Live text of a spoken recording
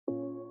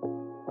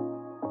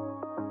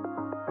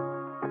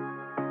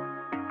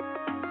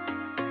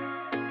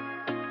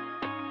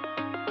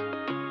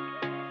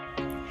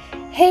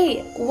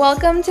Hey,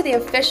 welcome to the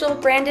official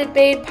Branded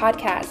Babe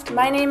podcast.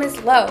 My name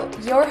is Lo,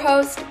 your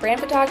host, brand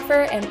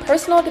photographer, and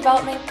personal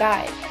development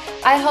guide.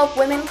 I help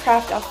women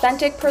craft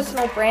authentic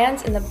personal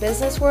brands in the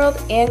business world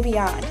and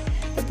beyond.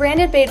 The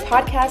Branded Babe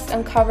podcast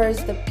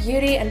uncovers the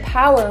beauty and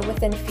power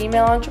within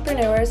female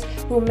entrepreneurs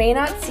who may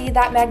not see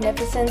that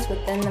magnificence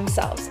within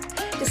themselves.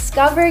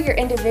 Discover your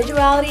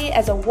individuality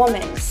as a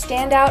woman,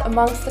 stand out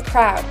amongst the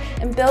crowd,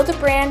 and build a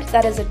brand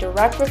that is a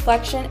direct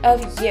reflection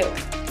of you.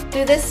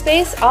 Through this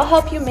space, I'll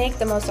help you make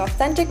the most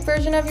authentic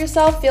version of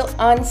yourself feel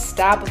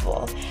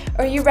unstoppable.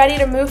 Are you ready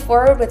to move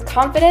forward with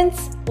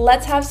confidence?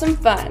 Let's have some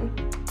fun.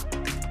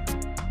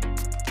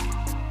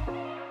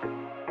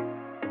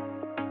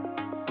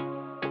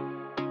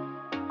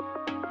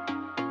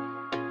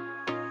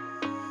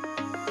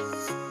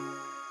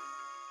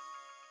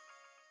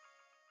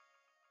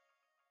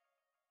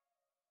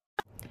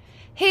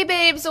 Hey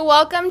babes,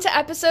 welcome to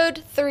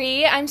episode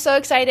 3. I'm so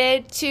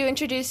excited to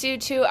introduce you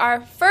to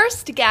our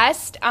first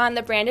guest on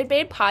the Branded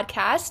Babe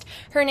podcast.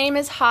 Her name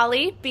is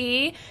Holly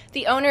B.,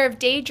 the owner of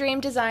Daydream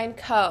Design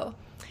Co.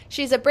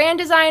 She's a brand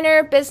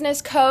designer,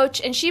 business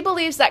coach, and she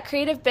believes that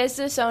creative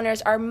business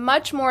owners are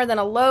much more than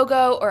a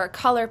logo or a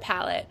color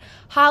palette.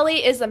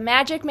 Holly is a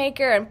magic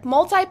maker and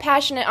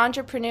multi-passionate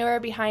entrepreneur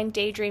behind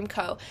Daydream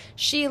Co.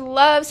 She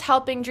loves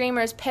helping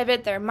dreamers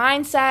pivot their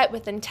mindset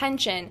with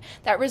intention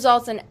that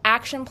results in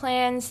action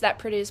plans that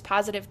produce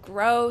positive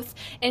growth.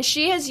 And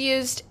she has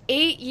used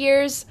 8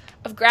 years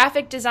of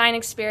graphic design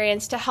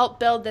experience to help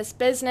build this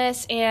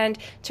business and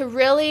to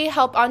really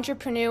help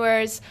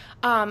entrepreneurs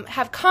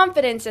have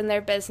confidence in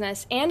their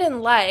business and in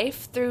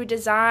life through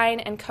design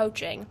and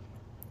coaching.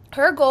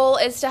 Her goal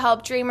is to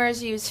help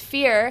dreamers use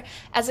fear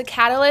as a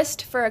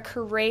catalyst for a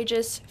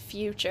courageous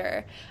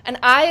future. And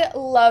I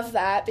love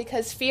that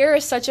because fear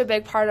is such a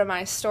big part of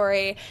my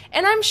story.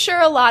 And I'm sure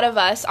a lot of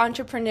us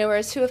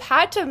entrepreneurs who have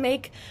had to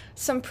make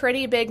some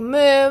pretty big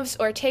moves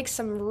or take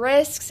some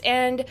risks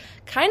and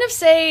kind of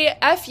say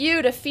F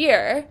you to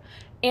fear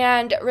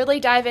and really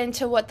dive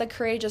into what the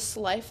courageous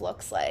life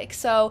looks like.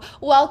 So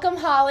welcome,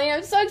 Holly.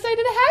 I'm so excited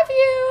to have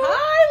you.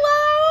 Hi,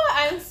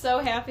 Lo. I'm so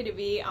happy to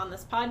be on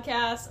this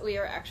podcast. We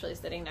are actually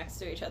sitting next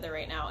to each other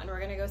right now, and we're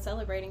going to go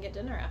celebrate and get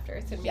dinner after.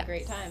 It's going to be a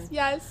great time.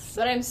 Yes.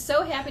 But I'm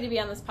so happy to be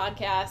on this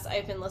podcast.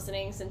 I've been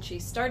listening since she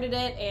started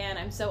it, and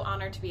I'm so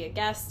honored to be a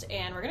guest,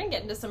 and we're going to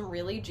get into some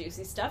really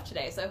juicy stuff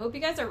today. So I hope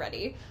you guys are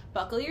ready.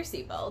 Buckle your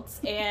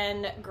seatbelts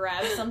and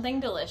grab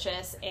something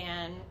delicious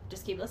and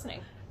just keep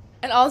listening.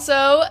 And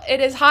also, it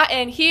is hot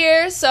in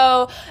here,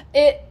 so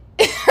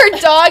her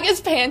dog is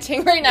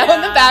panting right now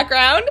in the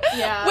background,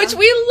 which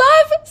we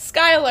love,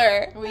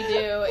 Skylar. We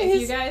do.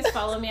 If you guys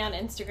follow me on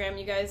Instagram,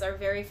 you guys are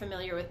very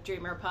familiar with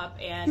Dreamer Pup,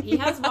 and he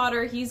has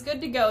water. He's good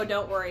to go.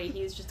 Don't worry.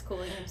 He's just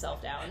cooling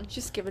himself down.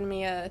 Just giving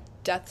me a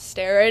death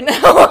stare right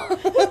now.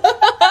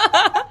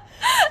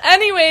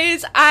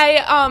 Anyways,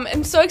 I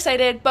am so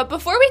excited, but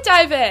before we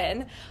dive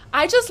in,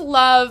 I just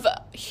love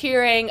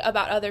hearing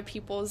about other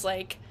people's,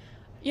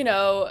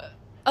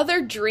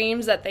 other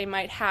dreams that they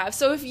might have.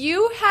 So if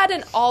you had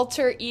an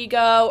alter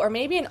ego or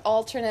maybe an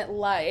alternate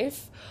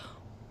life,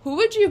 who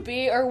would you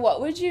be or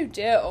what would you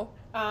do?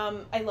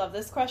 I love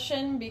this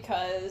question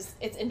because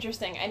it's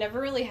interesting. I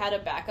never really had a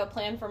backup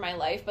plan for my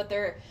life, but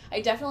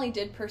I definitely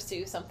did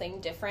pursue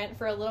something different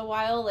for a little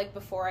while,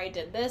 before I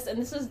did this.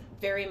 And this was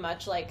very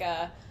much like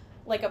a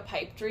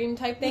pipe dream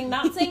type thing.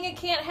 Not saying it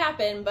can't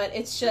happen, but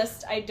it's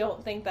just, I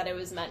don't think that it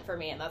was meant for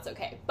me, and that's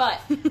okay.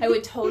 But I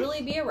would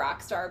totally be a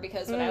rock star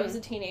because when I was a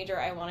teenager,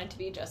 I wanted to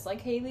be just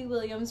like Hayley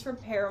Williams from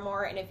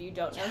Paramore, and if you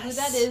don't know who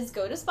that is,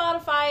 go to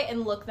Spotify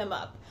and look them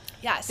up.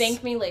 Yes.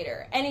 Thank me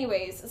later.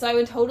 Anyways, so I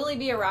would totally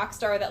be a rock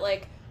star that,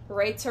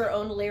 writes her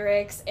own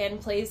lyrics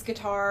and plays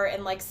guitar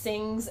and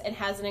sings and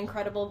has an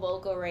incredible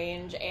vocal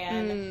range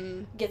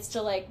and gets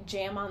to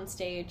jam on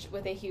stage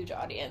with a huge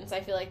audience.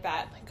 I feel like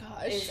that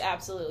is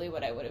absolutely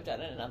what I would have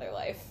done in another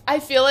life. I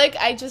feel like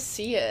I just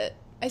see it.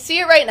 I see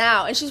it right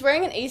now, and she's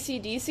wearing an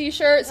AC/DC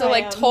shirt, so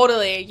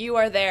totally, you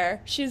are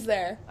there. She's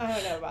there. I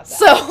don't know about that.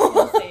 So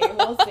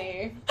we'll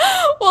see.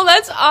 Well,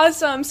 that's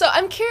awesome. So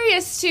I'm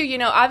curious too,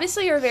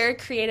 obviously you're a very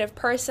creative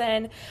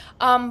person,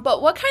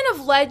 but what kind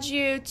of led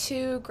you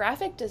to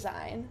graphic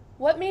design?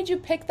 What made you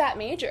pick that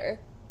major?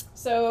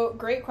 So,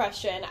 great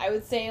question. I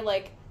would say,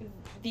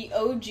 the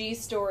OG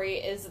story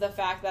is the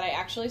fact that I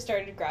actually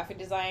started graphic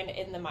design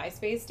in the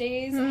MySpace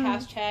days.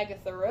 Hashtag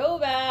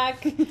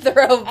throwback.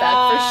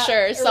 Throwback, for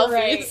sure.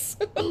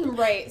 Selfies.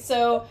 Right.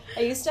 So, I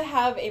used to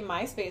have a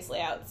MySpace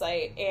layout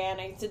site, and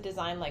I used to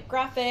design,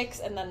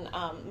 graphics, and then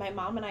my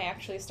mom and I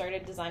actually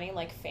started designing,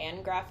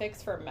 fan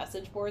graphics for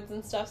message boards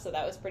and stuff, so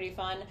that was pretty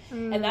fun.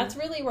 And that's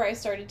really where I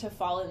started to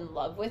fall in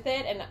love with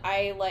it, and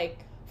I,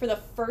 for the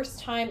first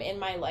time in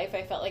my life,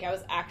 I felt like I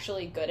was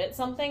actually good at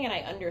something, and I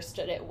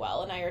understood it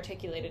well, and I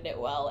articulated it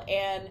well,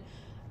 and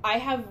I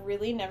have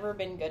really never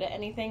been good at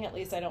anything, at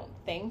least I don't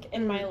think,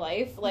 in my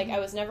life. I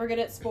was never good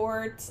at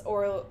sports,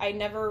 or I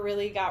never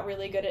really got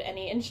really good at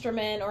any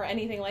instrument or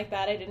anything like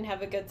that. I didn't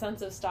have a good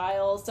sense of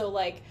style, so,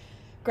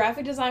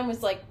 graphic design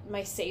was like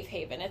my safe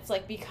haven. It's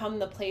like become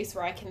the place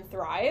where I can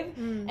thrive.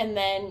 And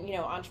then, you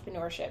know,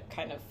 entrepreneurship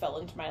kind of fell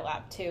into my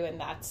lap too, and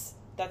that's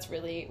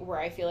really where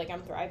I feel like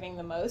I'm thriving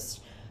the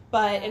most.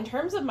 But in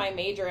terms of my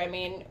major, I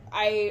mean,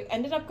 I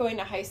ended up going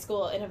to high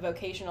school in a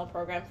vocational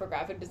program for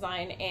graphic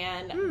design,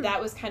 and that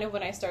was kind of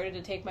when I started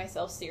to take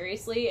myself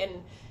seriously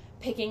and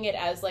picking it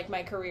as like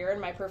my career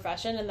and my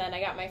profession. And then I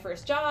got my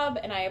first job,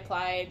 and I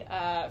applied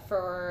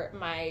for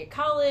my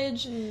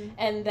college,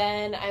 and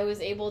then I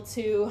was able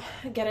to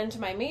get into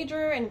my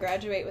major and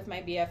graduate with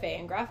my BFA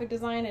in graphic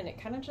design, and it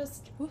kind of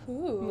just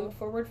moved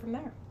forward from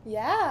there.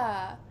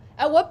 Yeah.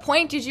 At what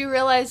point did you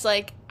realize,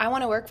 like, I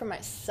want to work for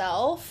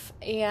myself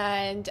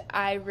and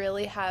I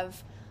really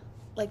have,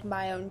 like,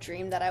 my own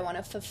dream that I want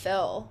to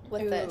fulfill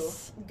with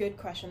this? Good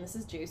question. This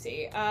is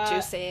juicy.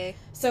 Juicy.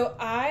 So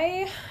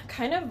I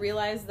kind of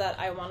realized that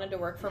I wanted to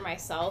work for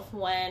myself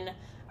when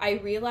I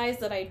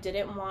realized that I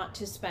didn't want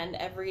to spend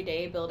every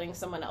day building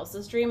someone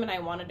else's dream, and I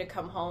wanted to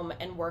come home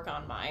and work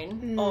on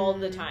mine all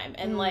the time.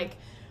 And, like,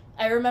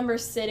 I remember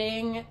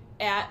sitting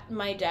at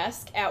my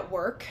desk at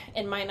work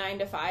in my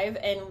 9-to-5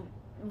 and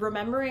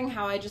remembering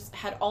how I just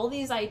had all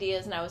these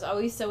ideas, and I was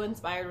always so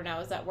inspired when I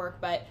was at work,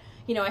 but,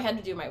 you know, I had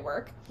to do my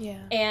work. Yeah.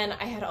 And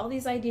I had all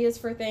these ideas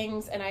for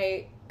things, and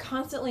I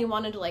constantly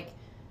wanted to, like,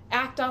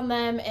 act on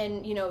them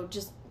and, you know,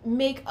 just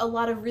make a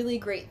lot of really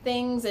great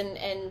things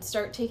and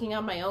start taking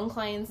on my own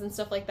clients and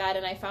stuff like that.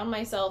 And I found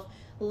myself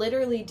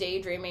literally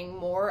daydreaming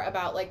more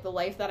about, like, the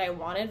life that I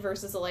wanted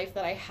versus the life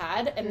that I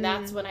had, and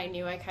that's when I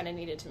knew I kind of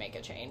needed to make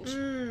a change.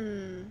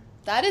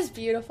 That is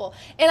beautiful.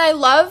 And I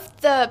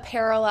love the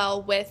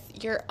parallel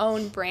with your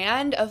own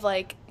brand of,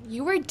 like,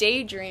 you were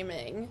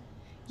daydreaming.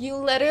 You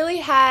literally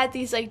had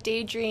these, like,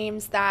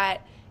 daydreams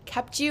that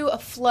kept you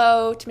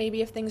afloat,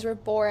 maybe if things were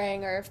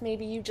boring or if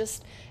maybe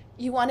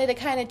you wanted to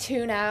kind of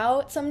tune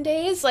out some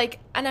days. Like,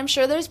 and I'm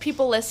sure there's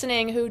people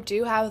listening who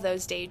do have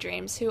those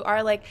daydreams, who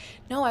are like,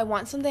 no, I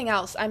want something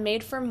else. I'm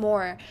made for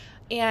more.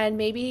 And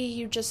maybe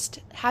you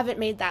just haven't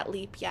made that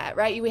leap yet,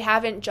 right? We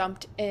haven't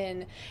jumped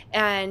in,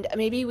 and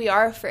maybe we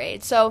are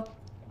afraid. So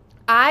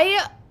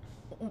I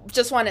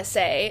just want to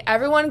say,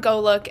 everyone go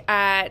look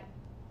at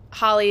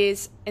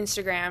Holly's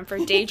Instagram for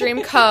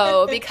Daydream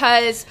Co.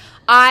 because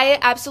I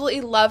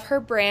absolutely love her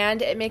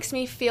brand. It makes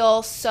me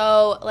feel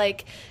so,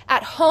 like,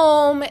 at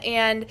home,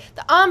 and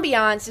the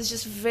ambiance is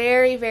just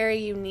very, very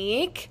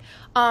unique.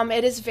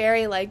 It is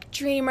very, like,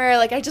 dreamer.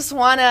 Like, I just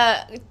want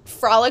to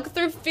frolic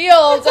through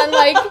fields and,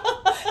 like,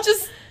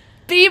 just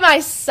be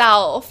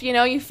myself. You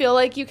know, you feel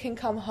like you can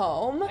come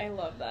home. I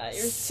love that.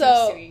 You're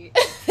so sweet.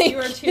 You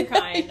are too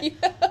kind.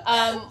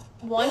 Yeah.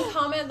 One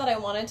comment that I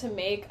wanted to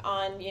make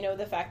on, you know,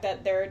 the fact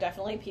that there are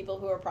definitely people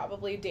who are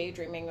probably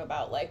daydreaming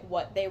about, like,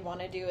 what they want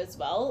to do as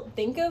well.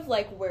 Think of,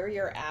 like, where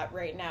you're at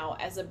right now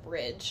as a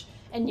bridge,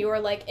 and you are,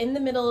 like, in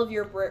the middle of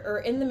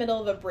in the middle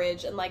of a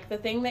bridge, and, like, the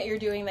thing that you're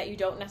doing that you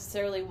don't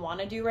necessarily want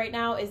to do right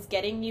now is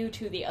getting you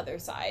to the other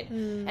side.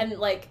 And,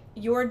 like,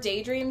 your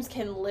daydreams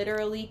can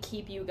literally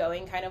keep you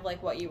going, kind of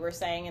like what you were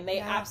saying, and they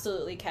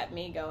absolutely kept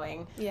me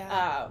going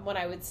when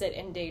I would sit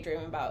and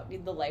daydream about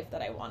the life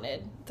that I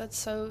wanted. That's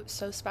so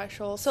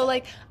special. So,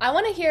 like, I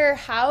want to hear,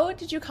 how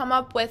did you come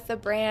up with the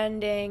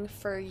branding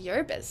for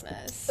your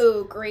business?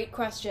 Oh, great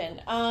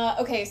question.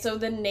 Okay, so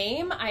the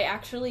name, I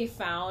actually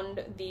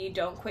found the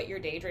 "Don't Quit Your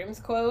Daydreams"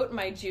 quote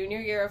my junior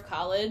year of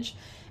college,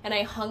 and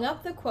I hung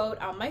up the quote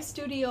on my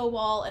studio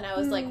wall, and I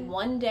was like,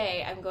 one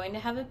day I'm going to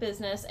have a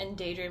business and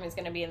daydream is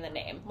going to be in the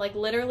name. Like,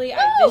 literally,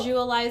 I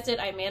visualized it,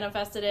 I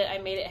manifested it, I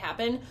made it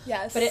happen.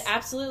 Yes. But it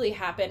absolutely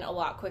happened a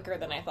lot quicker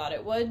than I thought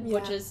it would,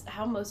 which is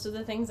how most of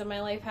the things in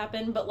my life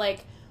happen. But,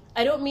 like,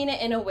 I don't mean it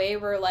in a way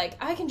where, like,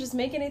 I can just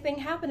make anything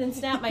happen and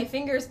snap my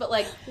fingers, but,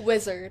 like...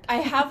 Wizard. I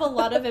have a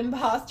lot of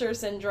imposter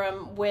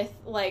syndrome with,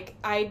 like,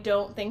 I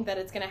don't think that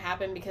it's going to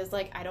happen because,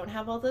 like, I don't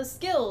have all the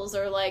skills,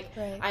 or, like,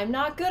 I'm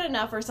not good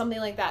enough or something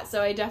like that.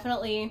 So I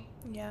definitely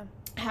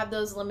have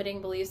those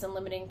limiting beliefs and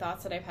limiting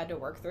thoughts that I've had to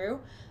work through.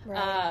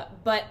 Right.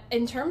 But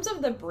in terms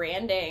of the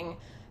branding,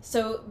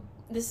 so...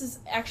 this is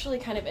actually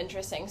kind of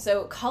interesting.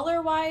 So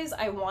color-wise,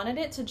 I wanted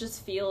it to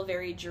just feel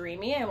very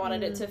dreamy. I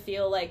wanted it to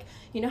feel like,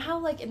 you know how,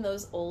 like, in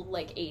those old,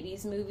 like,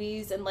 80s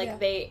movies, and, like,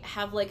 they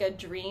have, like, a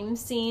dream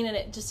scene, and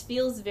it just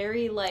feels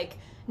very, like,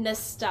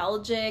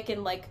 nostalgic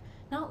and, like,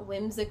 not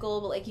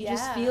whimsical, but, like, you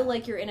just feel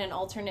like you're in an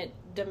alternate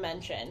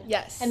dimension.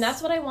 Yes. And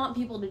that's what I want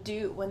people to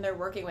do when they're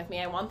working with me.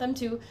 I want them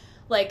to,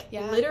 like,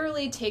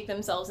 literally take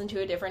themselves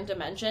into a different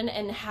dimension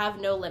and have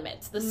no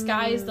limits. The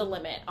sky is the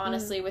limit,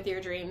 honestly, with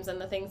your dreams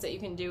and the things that you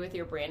can do with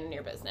your brand and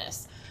your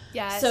business.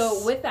 Yes.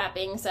 So with that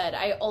being said,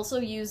 I also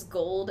use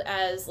gold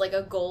as, like,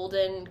 a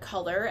golden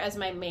color as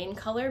my main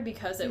color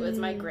because it was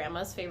my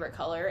grandma's favorite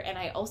color. And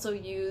I also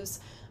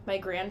use my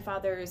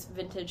grandfather's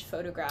vintage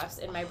photographs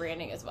in my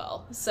branding as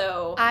well.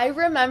 So I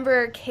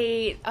remember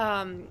Caitlin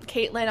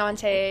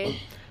Ante.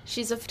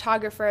 she's a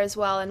photographer as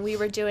well, and we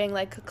were doing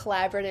like a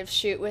collaborative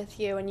shoot with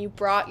you, and you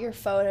brought your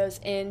photos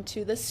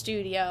into the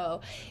studio,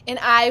 and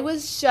I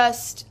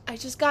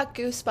just got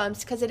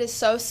goosebumps because it is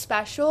so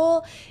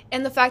special,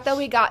 and the fact that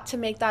we got to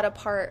make that a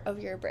part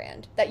of your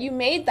brand, that you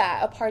made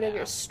that a part of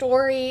your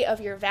story,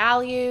 of your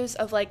values,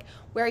 of like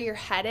where you're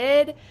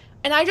headed.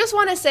 And I just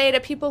want to say to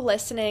people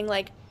listening,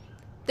 like,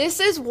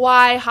 this is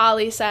why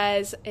Holly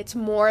says it's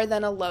more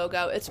than a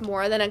logo. It's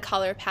more than a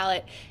color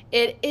palette.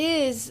 It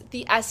is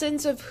the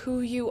essence of who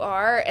you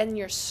are and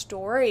your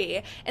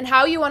story and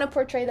how you want to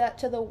portray that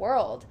to the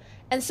world.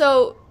 And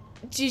so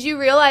did you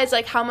realize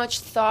like how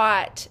much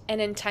thought and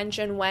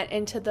intention went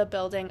into the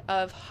building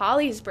of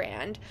Holly's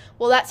brand?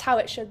 Well, that's how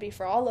it should be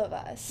for all of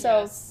us.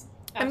 So yes,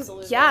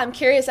 absolutely. I'm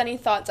curious, any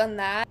thoughts on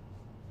that?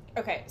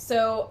 Okay,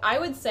 so I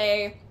would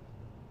say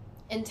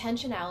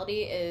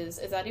intentionality is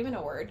that even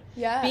a word?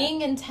 Yeah.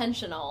 Being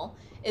intentional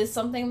is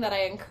something that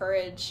I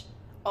encourage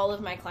all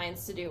of my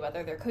clients to do,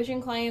 whether they're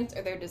coaching clients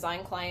or they're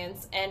design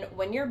clients. And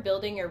when you're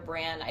building your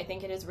brand, I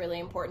think it is really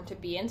important to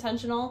be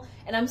intentional.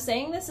 And I'm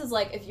saying this is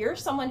like, if you're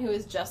someone who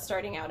is just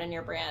starting out in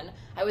your brand,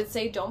 I would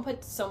say don't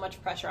put so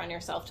much pressure on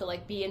yourself to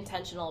like be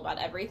intentional about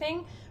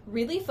everything.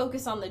 Really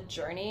focus on the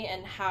journey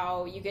and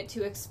how you get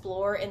to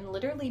explore and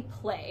literally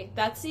play.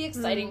 That's the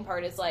exciting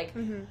part, is like,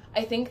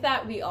 I think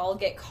that we all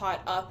get caught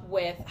up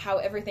with how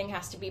everything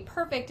has to be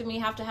perfect and we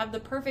have to have the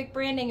perfect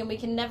branding and we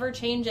can never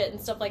change it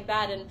and stuff like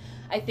that. And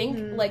I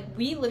think like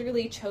we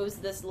literally chose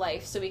this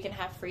life so we can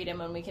have freedom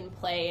and we can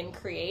play and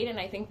create. And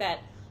I think that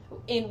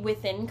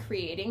within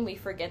creating, we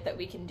forget that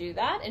we can do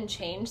that and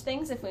change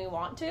things if we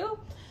want to.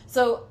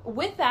 So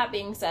with that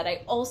being said,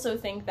 I also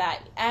think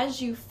that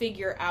as you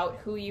figure out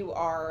who you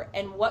are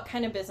and what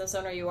kind of business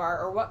owner you are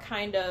or what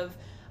kind of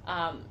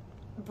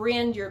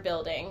brand you're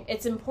building,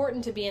 it's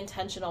important to be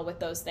intentional with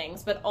those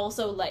things, but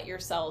also let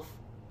yourself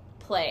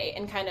play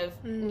and kind of,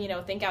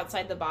 think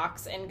outside the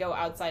box and go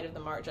outside of the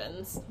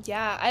margins.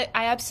 Yeah,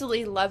 I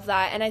absolutely love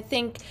that. And I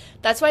think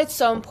that's why it's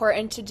so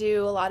important to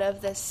do a lot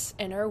of this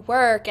inner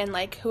work and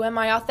like, who am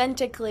I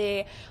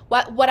authentically,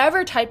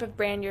 whatever type of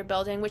brand you're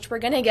building, which we're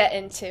going to get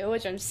into,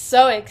 which I'm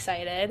so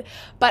excited.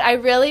 But I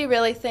really,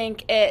 really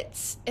think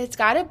it's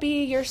got to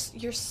be your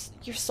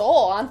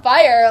soul on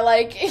fire.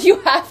 Like, you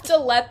have to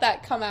let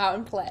that come out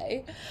and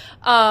play.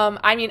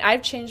 I mean,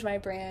 I've changed my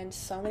brand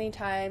so many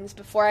times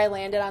before I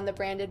landed on the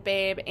Branded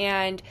Babe,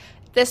 and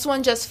this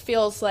one just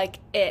feels like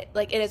it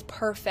is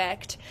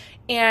perfect.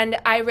 And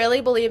I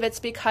really believe it's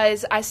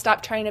because I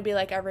stopped trying to be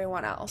like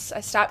everyone else.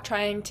 I stopped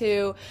trying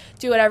to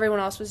do what everyone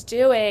else was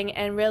doing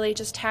and really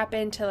just tap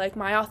into like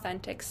my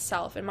authentic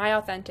self and my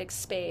authentic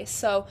space.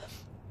 So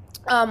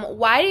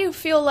why do you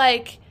feel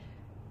like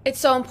it's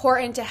so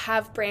important to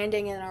have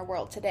branding in our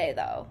world today,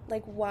 though?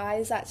 Like, why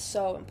is that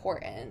so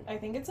important? I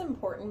think it's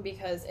important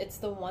because it's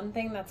the one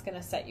thing that's going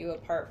to set you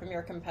apart from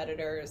your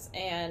competitors,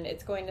 and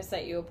it's going to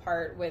set you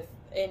apart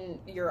in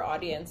your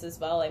audience as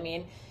well. I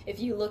mean, if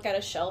you look at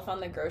a shelf on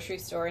the grocery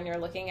store and you're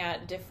looking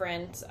at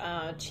different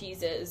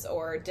cheeses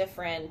or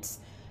different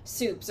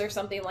soups or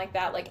something like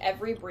that, like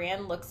every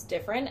brand looks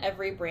different.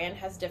 Every brand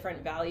has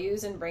different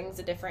values and brings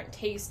a different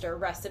taste or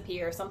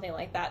recipe or something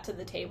like that to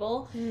the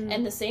table.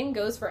 And the same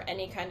goes for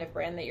any kind of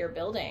brand that you're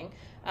building.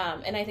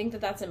 And I think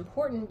that that's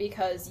important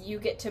because you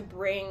get to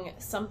bring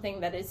something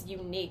that is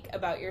unique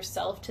about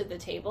yourself to the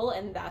table,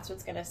 and that's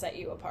what's going to set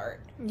you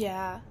apart.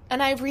 Yeah.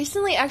 And I've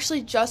recently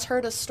actually just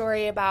heard a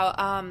story about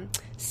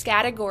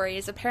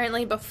categories.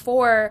 Apparently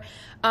before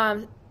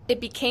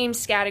it became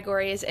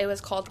categories, it was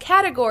called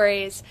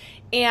categories.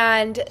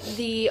 And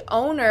the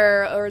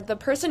owner or the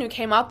person who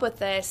came up with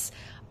this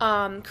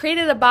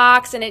created a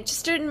box, and it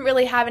just didn't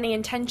really have any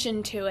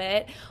intention to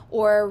it,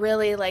 or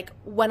really like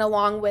went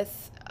along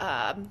with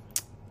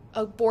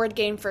a board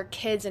game for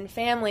kids and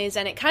families,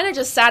 and it kind of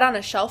just sat on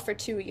a shelf for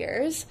 2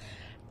 years.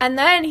 And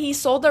then he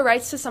sold the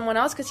rights to someone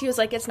else because he was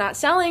like, it's not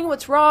selling,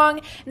 what's wrong?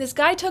 And this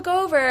guy took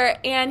over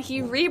and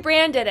he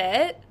rebranded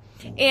it,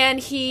 and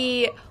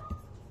he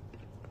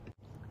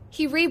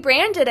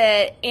rebranded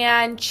it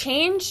and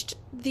changed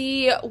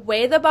the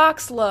way the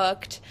box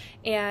looked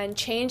and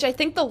changed, I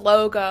think, the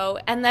logo.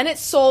 And then it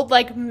sold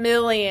like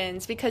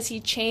millions because he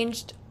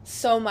changed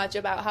so much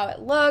about how it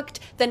looked,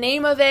 the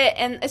name of it,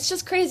 and it's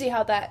just crazy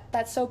how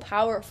that's so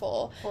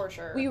powerful. For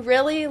sure. We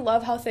really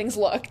love how things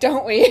look,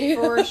 don't we?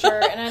 For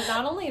sure. And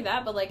not only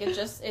that, but like it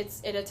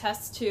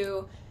attests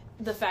to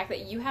the fact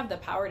that you have the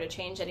power to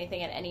change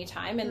anything at any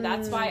time. And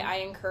that's why I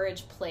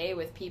encourage play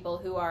with people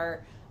who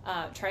are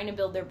trying to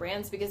build their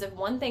brands, because if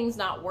one thing's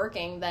not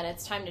working, then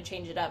it's time to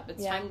change it up.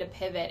 It's time to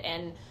pivot.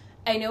 And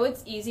I know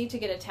it's easy to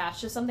get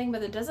attached to something,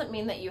 but it doesn't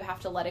mean that you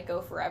have to let it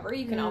go forever.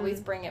 You can always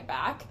bring it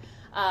back.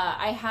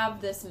 I have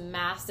this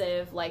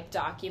massive like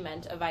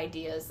document of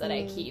ideas that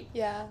I keep.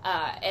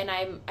 And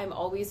I'm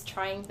always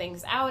trying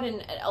things out,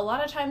 and a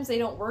lot of times they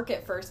don't work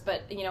at first,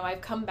 but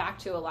I've come back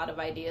to a lot of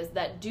ideas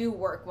that do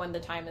work when the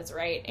time is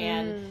right.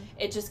 And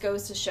it just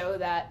goes to show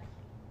that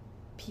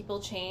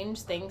people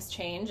change, things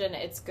change, and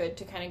it's good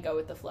to kind of go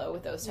with the flow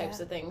with those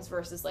types of things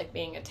versus like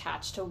being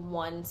attached to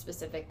one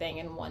specific thing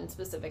and one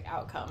specific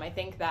outcome. I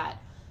think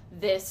that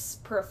this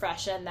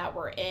profession that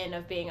we're in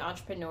of being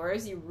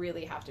entrepreneurs, you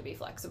really have to be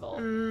flexible.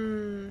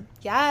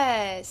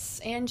 Yes.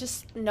 And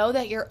just know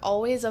that you're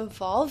always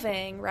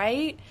evolving,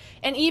 right?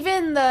 And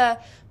even the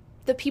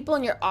people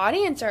in your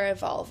audience are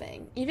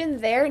evolving.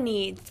 Even their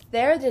needs,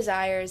 their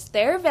desires,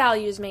 their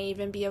values may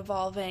even be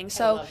evolving.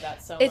 So I love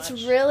that so it's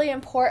much. really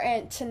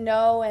important to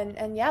know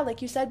and yeah,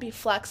 like you said, be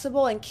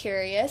flexible and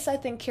curious. I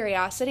think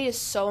curiosity is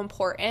so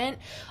important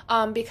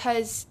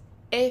because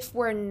if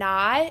we're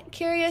not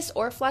curious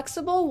or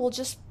flexible, we'll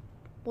just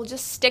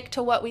stick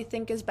to what we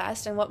think is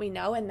best and what we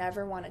know and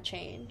never want to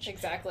change.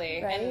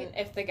 Exactly. Right? And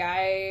if the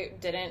guy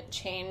didn't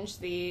change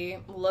the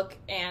look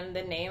and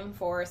the name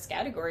for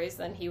categories,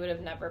 then he would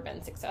have never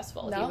been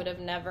successful. No. He would have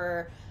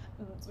never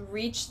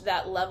reached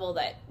that level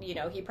that, you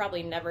know, he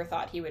probably never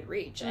thought he would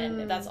reach.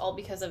 And that's all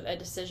because of a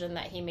decision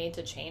that he made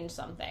to change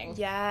something.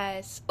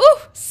 Yes. Ooh,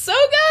 so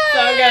good.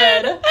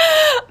 So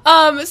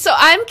good. So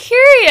I'm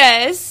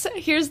curious.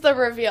 Here's the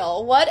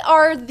reveal. What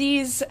are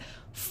these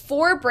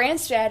 4 brand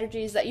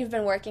strategies that you've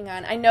been working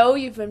on? I know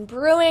you've been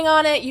brewing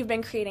on it, you've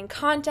been creating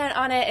content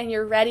on it, and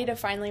you're ready to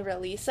finally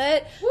release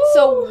it. Woo!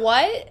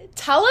 So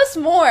tell us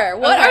more.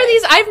 What are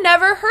these? I've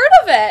never heard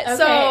of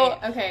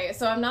it. Okay.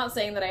 So I'm not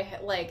saying that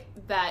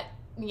that,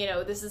 you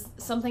know, this is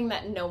something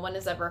that no one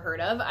has ever heard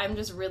of. I'm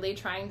just really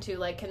trying to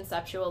like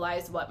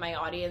conceptualize what my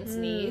audience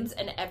needs,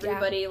 and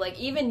everybody, like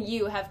even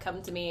you have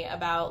come to me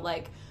about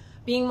like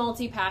being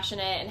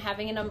multi-passionate and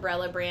having an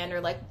umbrella brand, or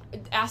like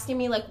asking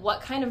me like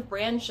what kind of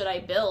brand should I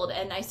build.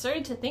 And I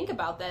started to think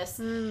about this,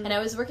 and I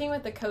was working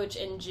with a coach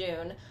in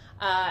June,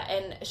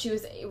 and she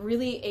was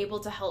really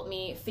able to help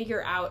me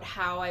figure out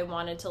how I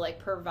wanted to like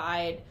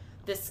provide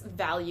this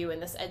value and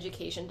this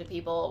education to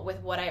people with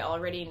what I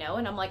already know.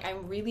 And I'm like,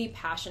 I'm really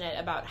passionate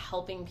about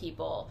helping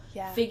people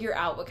figure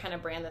out what kind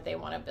of brand that they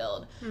want to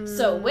build.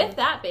 So with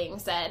that being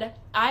said,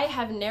 I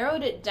have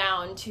narrowed it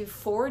down to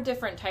 4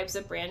 different types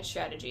of brand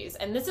strategies.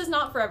 And this is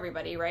not for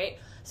everybody, right?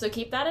 So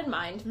keep that in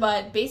mind.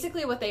 But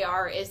basically what they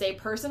are is a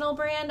personal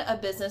brand, a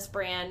business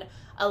brand,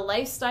 a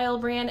lifestyle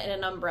brand, and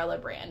an umbrella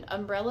brand.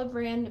 Umbrella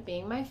brand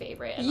being my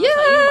favorite, and I'll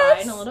tell you why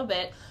in a little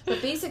bit. But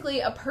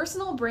basically, a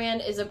personal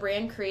brand is a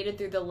brand created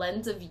through the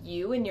lens of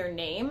you and your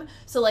name.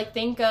 So like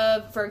think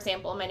of, for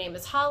example, my name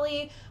is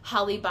Holly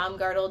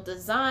Baumgartl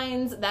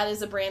Designs. That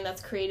is a brand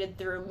that's created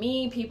through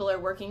me. People are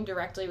working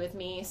directly with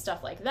me,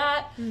 stuff like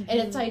that. And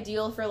it's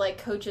ideal for like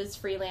coaches,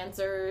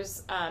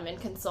 freelancers, and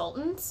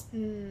consultants.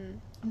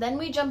 Then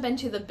we jump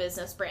into the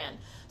business brand.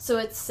 So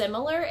it's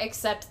similar,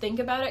 except think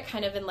about it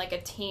kind of in like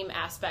a team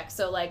aspect.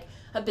 So like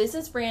a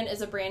business brand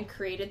is a brand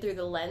created through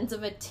the lens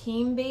of a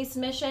team-based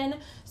mission.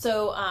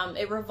 So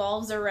it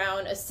revolves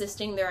around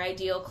assisting their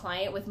ideal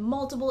client with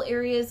multiple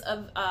areas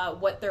of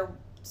what their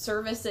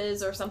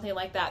services or something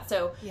like that.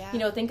 So, you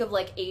know, think of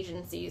like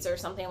agencies or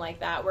something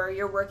like that, where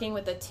you're working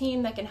with a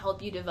team that can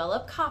help you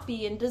develop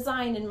copy and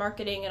design and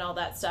marketing and all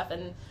that stuff.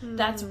 And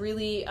that's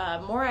really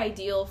more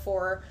ideal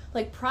for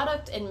like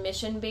product and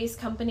mission based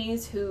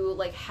companies who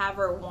like have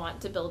or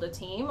want to build a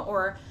team,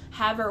 or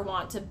have or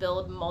want to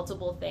build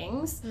multiple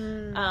things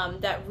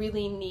that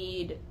really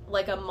need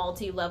like a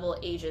multi-level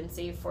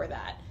agency for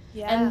that.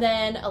 And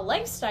then a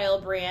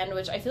lifestyle brand,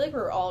 which I feel like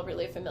we're all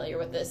really familiar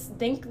with this.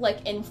 Think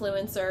like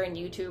influencer and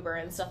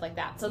YouTuber and stuff like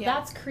that. So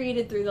that's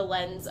created through the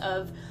lens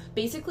of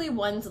basically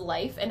one's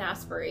life and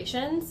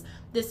aspirations.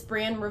 This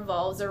brand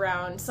revolves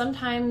around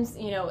sometimes,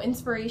 you know,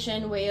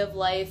 inspiration, way of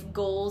life,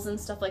 goals and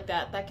stuff like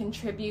that that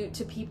contribute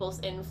to people's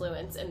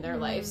influence in their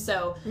life.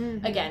 So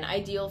again,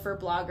 ideal for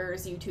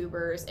bloggers,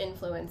 YouTubers,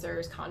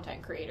 influencers,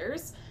 content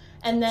creators.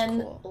 And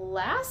then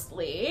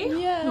lastly,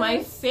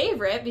 my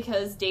favorite,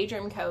 because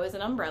Daydream Co. is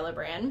an umbrella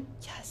brand.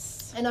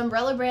 An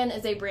umbrella brand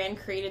is a brand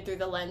created through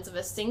the lens of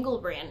a single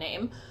brand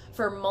name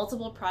for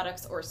multiple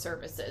products or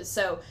services.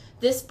 So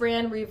this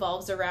brand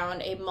revolves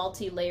around a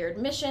multi-layered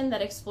mission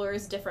that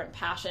explores different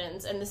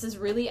passions, and this is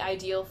really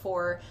ideal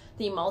for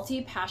the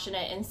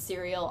multi-passionate and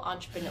serial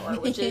entrepreneur,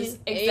 which is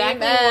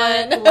exactly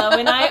what Lo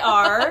and I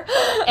are.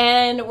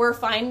 And we're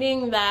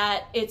finding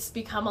that it's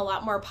become a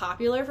lot more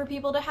popular for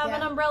people to have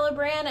an umbrella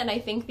brand, and I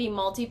think the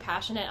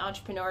multi-passionate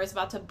entrepreneur is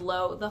about to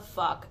blow the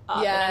fuck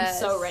up, and I'm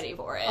so ready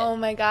for it. Oh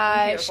my gosh.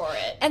 I'm here for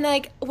it. And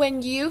like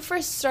when you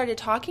first started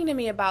talking to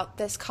me about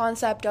this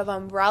concept of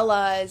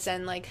umbrellas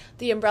and like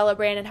the umbrella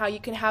brand and how you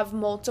can have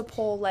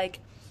multiple like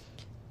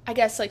I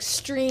guess like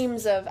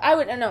streams of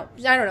I don't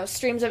know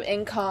streams of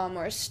income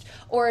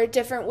or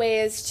different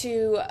ways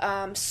to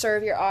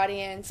serve your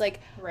audience. Like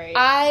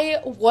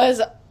I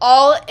was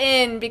all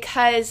in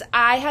because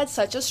I had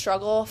such a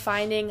struggle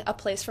finding a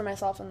place for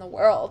myself in the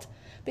world,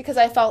 because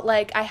I felt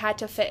like I had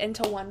to fit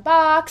into one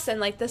box and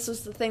like this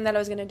was the thing that I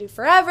was going to do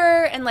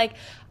forever. And like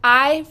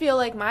I feel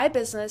like my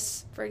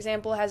business, for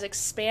example, has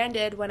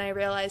expanded when I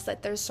realized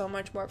that there's so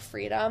much more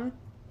freedom.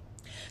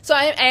 So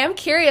I am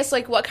curious,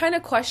 like, what kind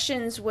of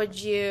questions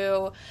would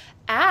you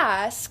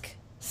ask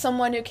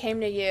someone who came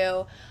to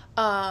you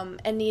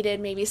and needed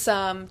maybe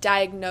some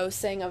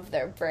diagnosing of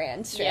their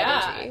brand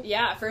strategy.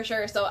 Yeah, for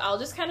sure. So I'll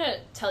just kind of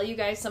tell you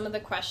guys some of the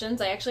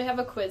questions. I actually have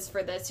a quiz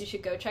for this. You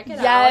should go check it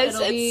out. Yes,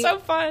 it's so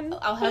fun.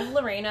 I'll have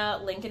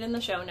Lorena link it in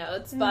the show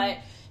notes, but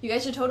you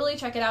guys should totally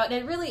check it out. And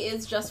it really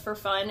is just for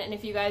fun. And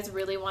if you guys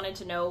really wanted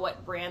to know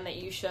what brand that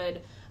you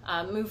should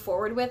move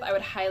forward with, I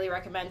would highly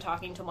recommend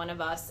talking to one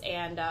of us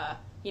and,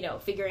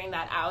 figuring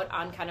that out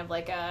on kind of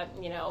like a,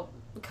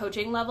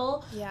 coaching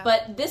level. Yeah.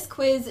 But this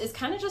quiz is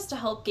kind of just to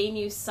help gain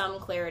you some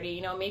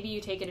clarity. Maybe you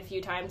take it a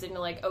few times and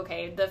you're like,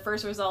 okay, the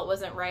first result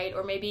wasn't right,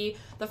 or maybe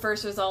the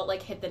first result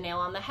like hit the nail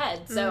on the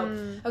head.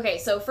 So, okay,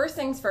 so first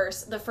things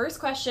first. The first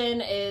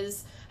question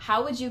is,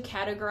 how would you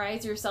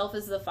categorize yourself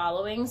as the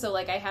following? So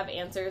like I have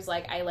answers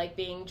like, I like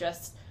being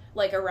just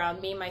like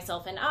around me,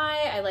 myself, and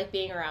I like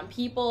being around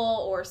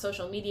people, or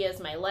social media is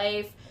my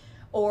life,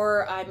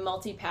 or I'm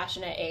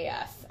multi-passionate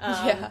AF.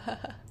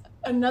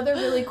 Another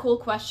really cool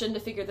question to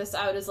figure this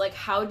out is like,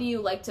 how do you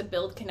like to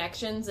build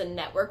connections and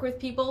network with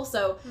people?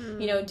 So,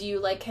 do you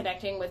like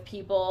connecting with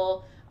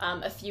people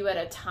a few at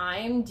a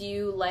time? Do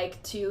you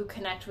like to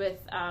connect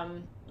with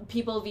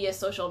people via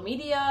social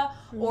media?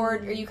 Or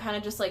are you kind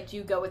of just like, do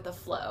you go with the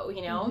flow,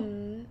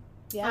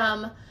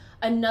 Yeah.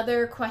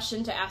 Another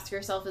question to ask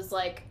yourself is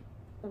like,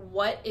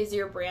 what is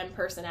your brand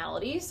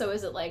personality? So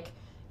is it like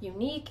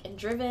unique and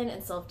driven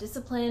and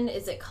self-disciplined?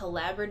 Is it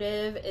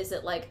collaborative? Is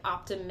it like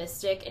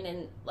optimistic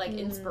and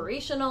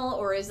inspirational?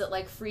 Or is it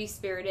like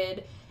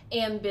free-spirited,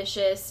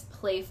 ambitious,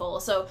 playful?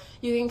 So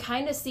you can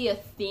kind of see a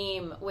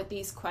theme with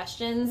these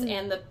questions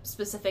and the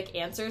specific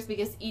answers,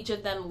 because each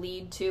of them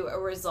lead to a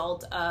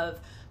result of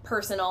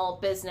personal,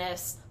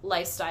 business,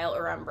 lifestyle,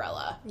 or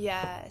umbrella.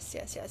 Yes.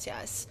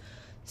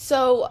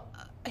 So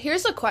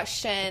here's a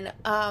question.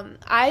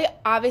 I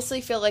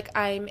obviously feel like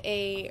I'm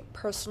a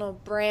personal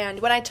brand.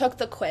 When I took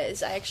the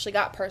quiz, I actually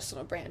got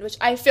personal brand, which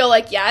I feel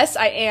like, yes,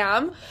 I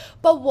am.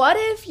 But what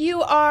if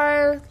you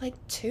are like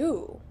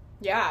two?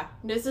 Yeah,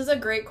 this is a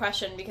great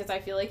question, because I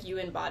feel like you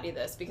embody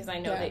this, because I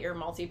know that you're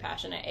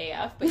multi-passionate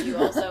AF, but you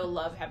also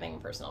love having a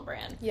personal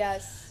brand.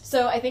 Yes.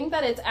 So I think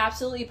that it's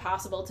absolutely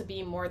possible to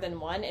be more than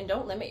one, and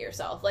don't limit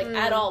yourself, like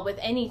at all with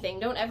anything.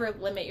 Don't ever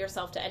limit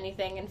yourself to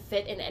anything and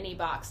fit in any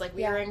box. Like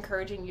we are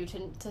encouraging you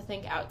to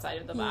think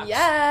outside of the box.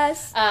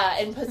 Yes.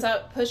 And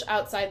push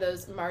outside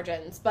those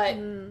margins. But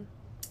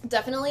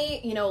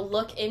definitely,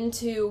 look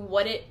into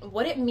what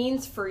it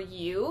means for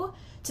you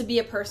to be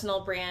a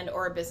personal brand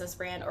or a business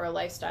brand or a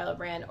lifestyle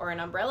brand or an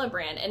umbrella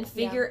brand, and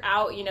figure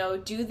out,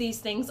 do these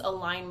things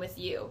align with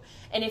you?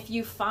 And if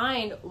you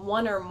find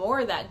one or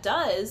more that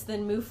does,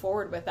 then move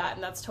forward with that,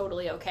 and that's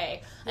totally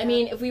okay. Yeah. I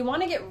mean, if we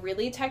want to get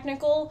really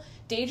technical,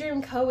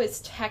 Daydream Co. is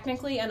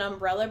technically an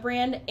umbrella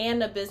brand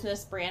and a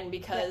business brand,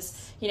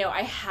 because,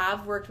 I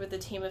have worked with a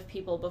team of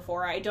people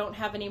before. I don't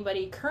have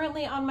anybody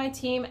currently on my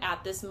team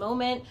at this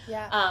moment.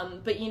 Yeah.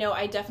 But,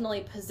 I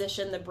definitely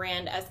position the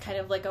brand as kind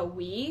of like a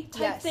we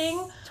type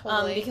thing.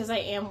 Totally. Because I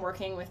am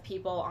working with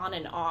people on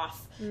and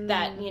off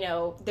that,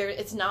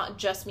 it's not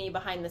just me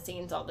behind the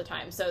scenes all the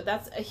time. So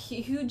that's a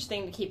huge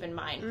thing to keep in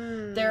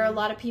mind. There are a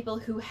lot of people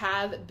who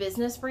have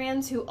business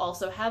brands who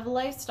also have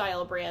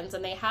lifestyle brands,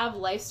 and they have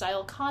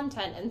lifestyle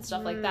content and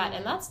stuff like that,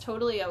 and that's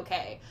totally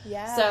okay.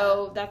 Yeah.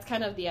 So that's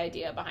kind of the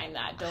idea behind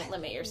that. Don't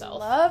limit yourself.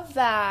 Love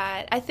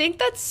that. I think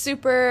that's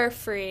super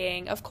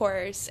freeing, of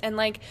course. And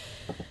like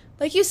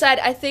you said,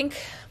 I think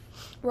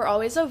we're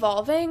always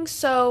evolving,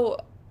 so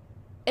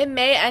it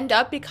may end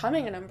up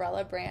becoming an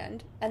umbrella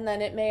brand, and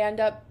then it may end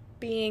up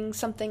being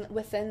something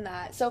within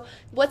that. So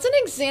what's an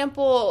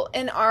example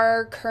in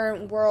our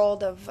current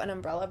world of an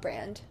umbrella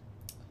brand?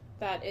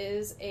 That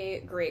is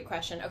a great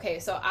question. Okay,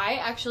 so I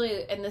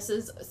actually, and this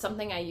is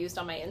something I used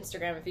on my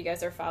Instagram, if you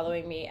guys are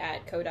following me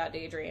at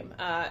co.daydream.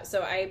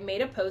 So I made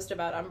a post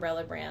about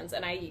umbrella brands,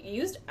 and I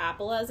used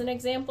Apple as an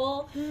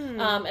example.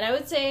 And I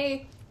would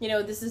say,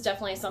 this is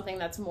definitely something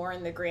that's more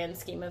in the grand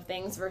scheme of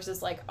things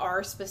versus like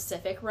our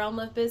specific realm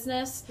of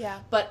business. Yeah.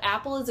 But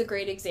Apple is a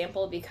great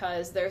example,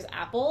 because there's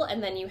Apple,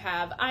 and then you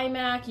have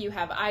iMac, you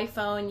have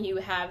iPhone, you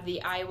have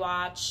the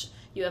iWatch,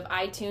 you have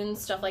iTunes,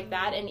 stuff like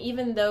that. And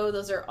even though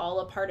those are all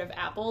a part of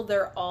Apple,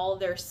 they're all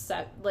their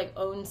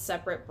own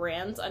separate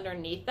brands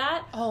underneath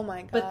that. Oh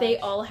my god! But they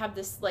all have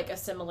this like a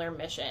similar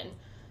mission.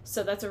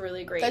 So that's a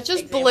really great That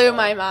just example. blew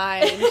my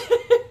mind.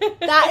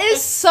 That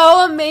is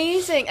so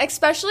amazing,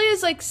 especially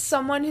as like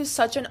someone who's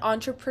such an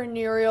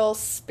entrepreneurial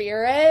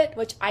spirit,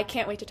 which I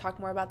can't wait to talk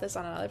more about this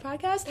on another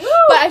podcast. Woo!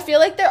 But I feel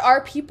like there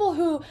are people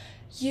who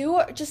you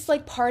are just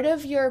like part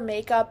of your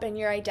makeup and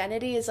your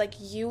identity is like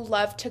you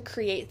love to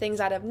create things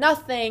out of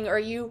nothing, or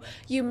you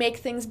make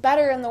things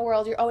better in the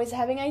world. You're always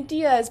having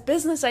ideas,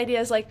 business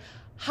ideas. Like,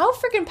 how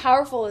freaking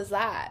powerful is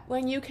that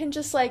when you can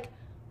just like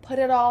put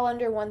it all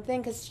under one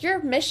thing? Because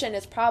your mission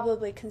is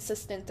probably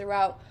consistent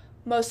throughout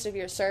most of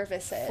your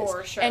services.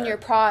 For sure. And your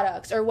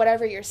products or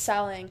whatever you're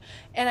selling.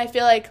 And I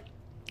feel like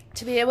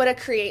to be able to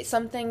create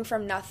something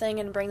from nothing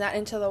and bring that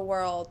into the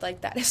world,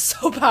 like, that is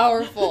so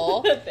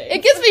powerful.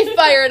 It gets me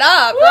fired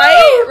up,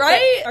 right?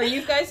 Right? Are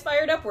you guys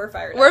fired up? We're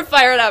fired up. We're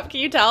fired up. Can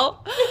you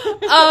tell?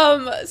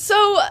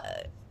 So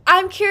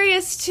I'm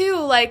curious too,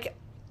 like,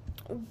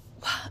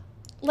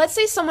 let's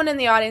say someone in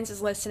the audience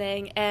is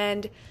listening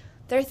and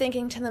they're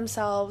thinking to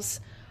themselves,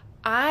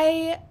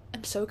 I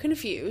am so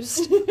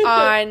confused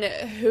on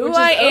who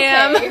I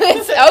am.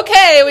 It's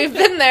okay, we've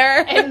been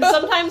there. And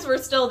sometimes we're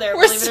still there,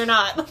 believe it or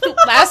not.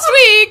 Last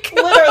week.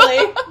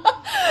 Literally.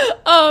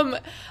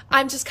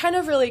 I'm just kind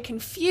of really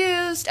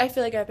confused. I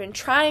feel like I've been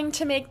trying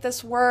to make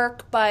this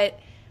work, but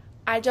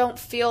I don't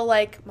feel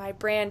like my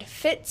brand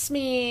fits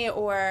me,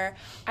 or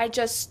I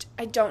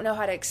don't know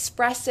how to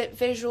express it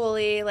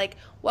visually. Like,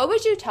 what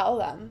would you tell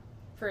them?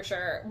 For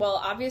sure.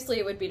 Well, obviously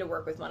it would be to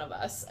work with one of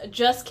us.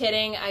 Just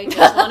kidding. I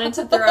just wanted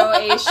to throw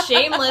a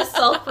shameless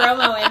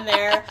self-promo in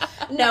there.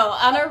 No,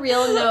 on a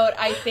real note,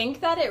 I think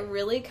that it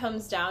really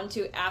comes down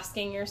to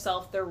asking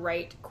yourself the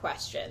right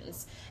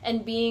questions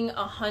and being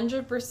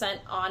 100%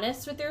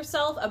 honest with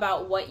yourself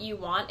about what you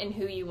want and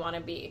who you want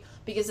to be.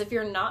 Because if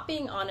you're not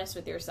being honest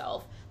with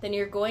yourself, then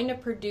you're going to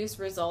produce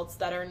results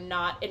that are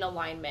not in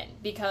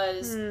alignment,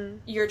 because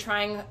you're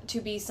trying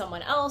to be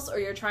someone else, or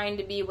you're trying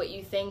to be what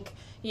you think,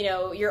 you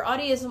know, your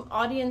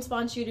audience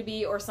wants you to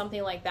be, or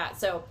something like that.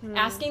 So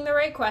asking the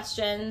right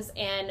questions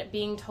and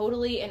being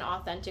totally and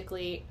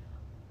authentically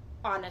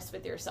honest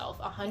with yourself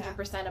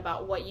 100%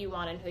 about what you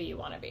want and who you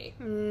want to be.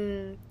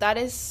 That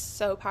is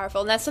so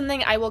powerful. And that's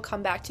something I will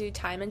come back to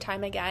time and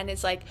time again,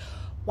 is like,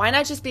 why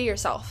not just be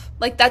yourself?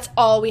 Like, that's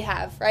all we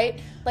have, right?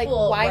 Like,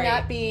 why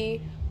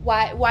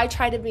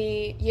try to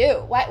be you?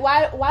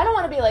 Why don't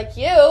want to be like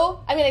you?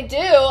 I mean, I do.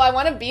 I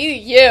want to be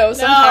you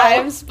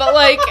sometimes, but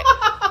like,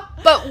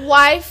 but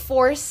why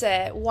force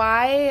it?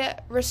 Why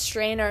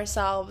restrain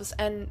ourselves?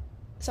 And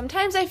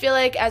sometimes I feel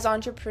like as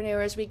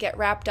entrepreneurs, we get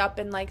wrapped up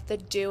in like the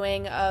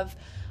doing of,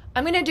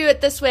 I'm going to do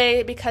it this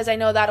way because I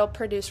know that'll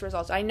produce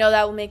results. I know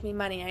that will make me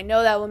money. I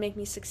know that will make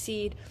me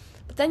succeed.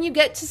 But then you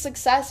get to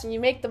success and you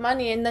make the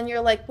money, and then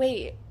you're like,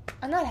 wait,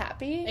 I'm not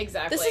happy.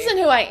 Exactly. This isn't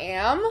who I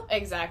am.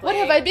 Exactly. What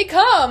have I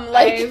become?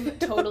 Like, I've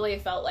totally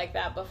felt like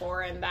that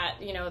before, and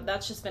that, you know,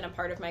 that's just been a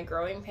part of my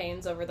growing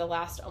pains over the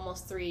last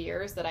almost 3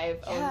 years that I've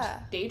owned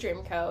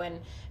Daydream Co. And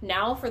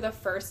now, for the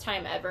first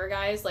time ever,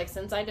 guys, like,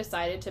 since I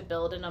decided to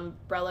build an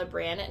umbrella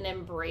brand and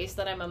embrace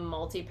that I'm a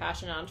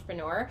multi-passionate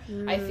entrepreneur,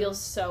 I feel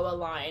so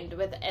aligned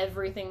with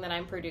everything that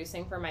I'm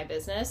producing for my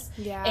business.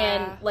 Yeah.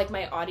 And, like,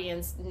 my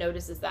audience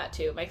notices that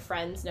too. My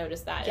friends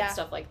notice that and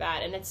stuff like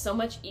that. And it's so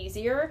much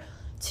easier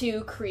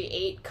to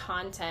create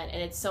content, and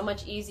it's so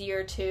much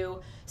easier to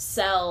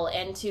sell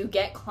and to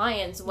get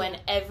clients when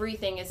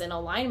everything is in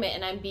alignment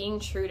and I'm being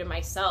true to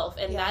myself.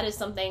 And that is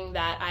something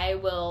that I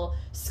will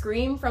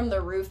scream from the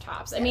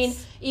rooftops. I mean,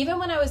 even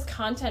when I was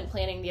content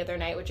planning the other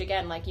night, which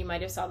again, like, you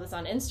might have saw this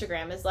on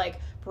Instagram, is like,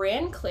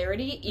 brand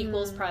clarity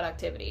equals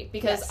productivity,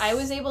 because I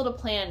was able to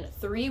plan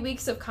 3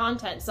 weeks of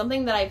content,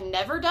 something that I've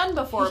never done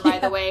before, by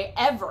the way,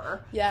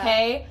 ever.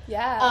 Okay?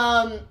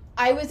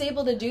 I was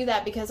able to do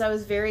that because I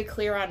was very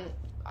clear on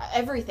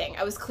everything.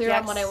 I was clear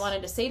on what I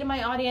wanted to say to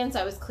my audience.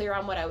 I was clear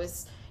on what I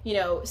was, you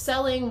know,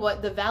 selling,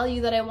 what the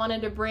value that I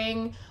wanted to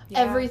bring.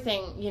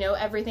 Everything, you know,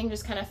 everything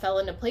just kind of fell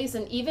into place.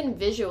 And even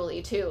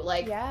visually too,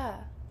 like, I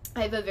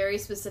have a very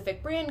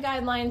specific brand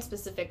guideline,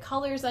 specific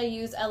colors I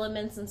use,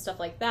 elements and stuff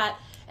like that,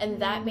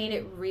 and that made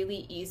it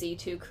really easy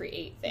to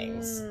create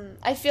things.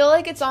 I feel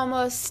like it's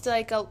almost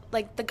like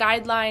the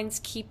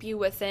guidelines keep you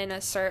within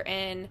a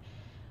certain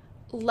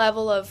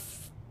level of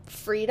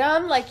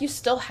freedom. Like, you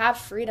still have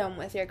freedom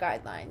with your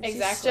guidelines. Exactly.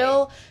 You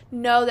still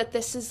know that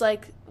this is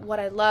like what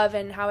I love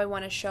and how I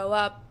want to show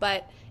up,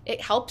 but it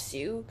helps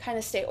you kind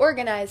of stay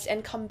organized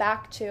and come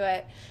back to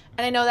it.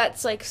 And I know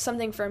that's like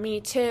something for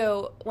me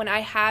too, when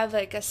I have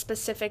like a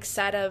specific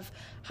set of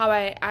how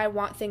I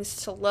want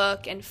things to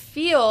look and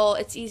feel,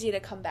 it's easy to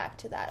come back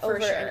to that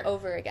over and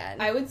over again.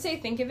 I would say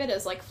think of it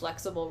as like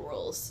flexible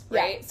rules,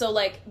 right? So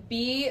like,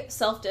 be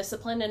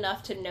self-disciplined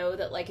enough to know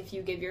that like, if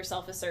you give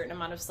yourself a certain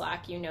amount of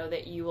slack, you know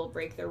that you will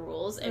break the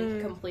rules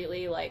and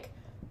completely like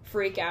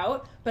freak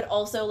out, but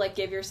also like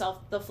give yourself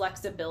the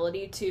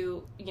flexibility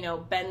to, you know,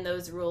 bend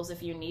those rules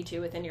if you need to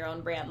within your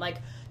own brand. Like,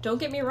 don't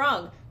get me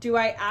wrong, do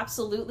I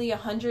absolutely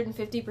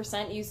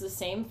 150% use the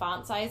same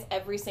font size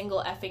every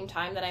single effing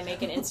time that I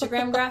make an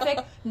Instagram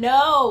graphic?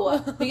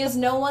 No, because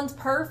no one's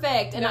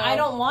perfect, and I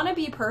don't want to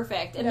be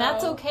perfect, and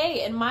that's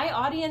okay, and my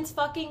audience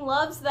fucking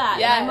loves that,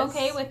 and I'm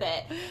okay with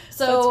it.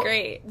 So that's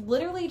great.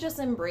 Literally just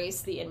embrace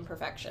the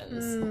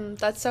imperfections.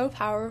 That's so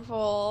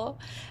powerful.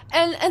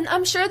 And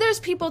I'm sure there's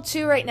people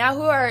too right now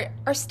who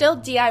are still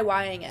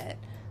DIYing it.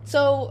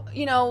 So,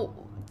 you know,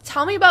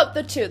 tell me about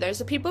the two. There's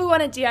the people who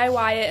want to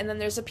DIY it, and then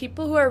there's the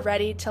people who are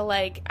ready to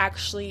like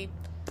actually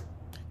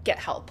get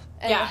help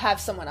and have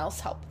someone else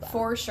help them.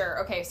 For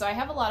sure. Okay, so I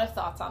have a lot of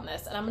thoughts on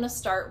this, and I'm going to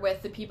start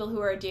with the people who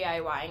are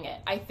DIYing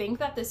it. I think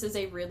that this is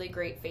a really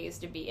great phase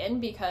to be in,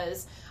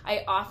 because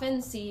I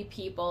often see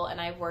people, and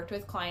I've worked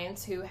with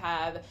clients who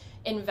have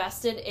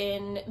invested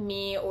in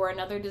me or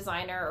another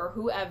designer or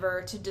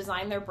whoever to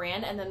design their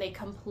brand, and then they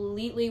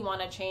completely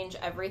want to change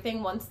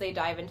everything once they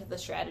dive into the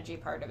strategy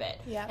part of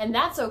it. And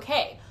that's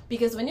okay,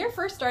 because when you're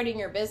first starting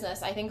your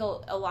business, I think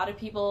a lot of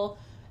people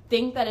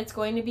think that it's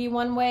going to be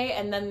one way,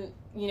 and then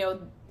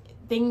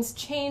things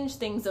change,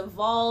 things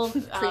evolve,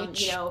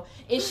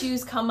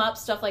 issues come up,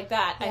 stuff like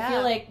that. Yeah. I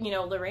feel like,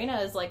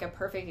 Lorena is like a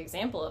perfect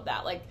example of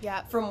that. Like,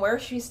 from where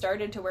she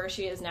started to where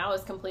she is now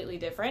is completely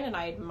different, and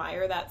I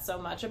admire that so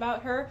much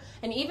about her.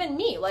 And even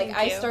me, like,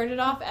 I started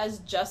off as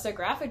just a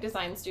graphic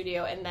design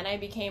studio, and then I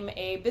became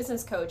a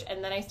business coach,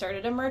 and then I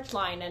started a merch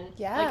line, and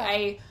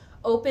I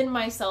opened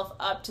myself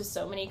up to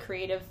so many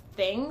creative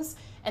things.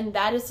 And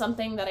that is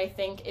something that I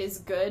think is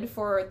good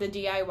for the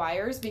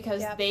DIYers,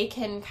 because they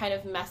can kind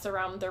of mess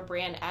around with their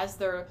brand as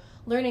they're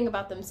learning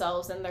about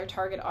themselves and their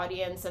target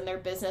audience and their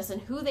business and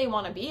who they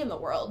want to be in the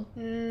world.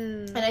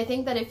 And I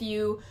think that if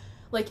you,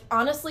 like,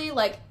 honestly,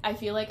 like, I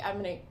feel like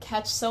I'm going to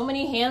catch so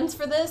many hands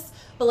for this,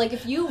 but, like,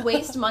 if you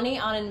waste money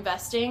on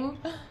investing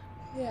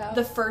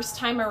the first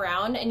time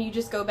around and you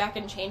just go back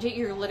and change it,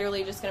 you're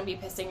literally just going to be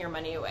pissing your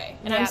money away.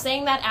 And I'm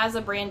saying that as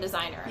a brand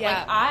designer.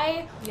 Like,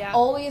 I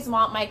always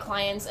want my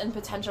clients and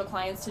potential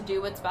clients to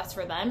do what's best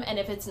for them. And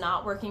if it's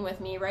not working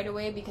with me right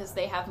away because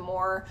they have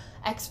more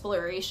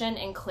exploration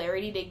and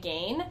clarity to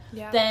gain,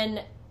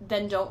 then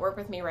don't work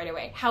with me right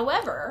away.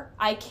 However,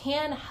 I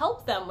can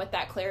help them with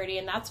that clarity,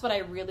 and that's what I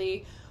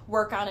really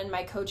work on in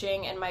my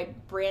coaching and my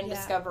brand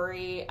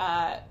discovery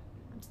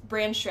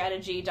brand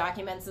strategy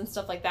documents and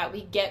stuff like that.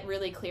 We get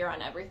really clear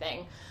on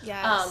everything.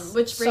 Which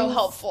brings, so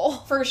helpful.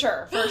 For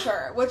sure.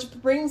 Which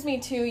brings me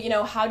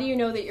to, how do you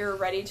know that you're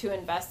ready to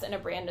invest in a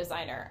brand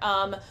designer?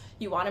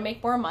 You want to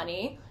make more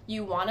money.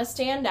 You want to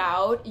stand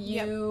out.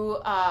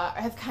 You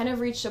have kind of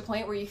reached a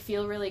point where you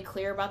feel really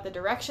clear about the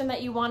direction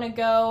that you want to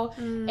go,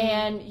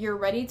 and you're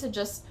ready to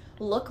just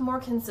look more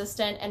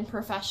consistent and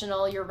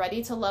professional. You're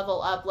ready to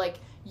level up. Like,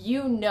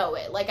 you know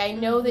it. Like, I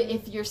know that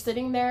if you're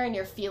sitting there and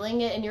you're feeling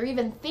it and you're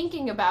even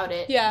thinking about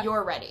it,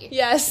 you're ready.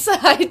 Yes,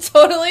 I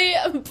totally,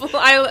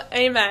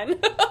 amen.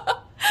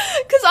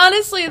 Because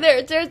honestly,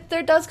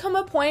 there does come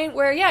a point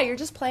where, you're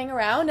just playing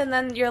around, and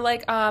then you're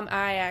like,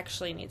 I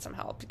actually need some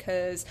help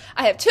because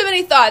I have too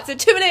many thoughts and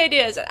too many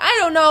ideas, and I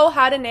don't know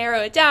how to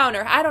narrow it down,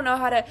 or I don't know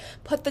how to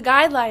put the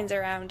guidelines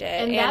around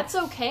it. And that's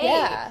okay.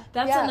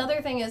 That's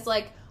another thing is,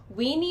 like,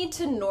 we need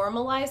to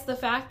normalize the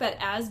fact that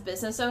as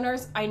business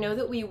owners, I know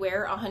that we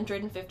wear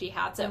 150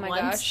 hats at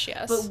once. Gosh,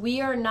 yes. But we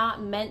are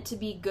not meant to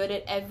be good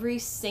at every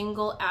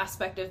single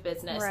aspect of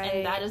business. Right.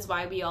 And that is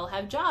why we all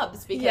have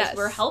jobs, because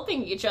we're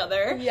helping each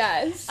other.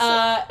 Yes.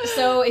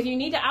 So if you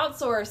need to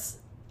outsource.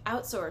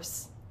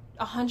 100%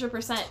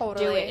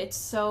 Totally. Do it. It's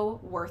so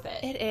worth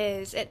it.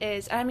 It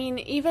is. I mean,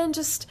 even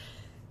just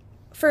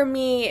for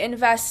me,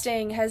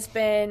 investing has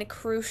been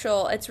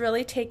crucial. It's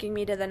really taking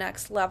me to the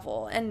next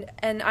level, and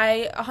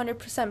I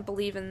 100%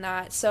 believe in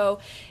that. So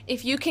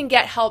if you can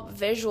get help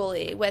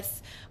visually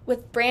with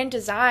brand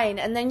design,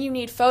 and then you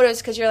need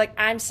photos because you're like,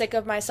 I'm sick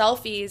of my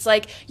selfies,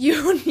 like,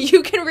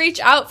 you can reach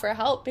out for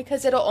help,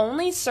 because it'll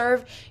only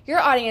serve your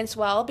audience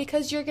well,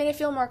 because you're going to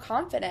feel more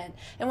confident.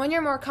 And when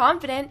you're more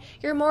confident,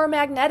 you're more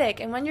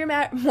magnetic. And when you're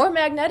more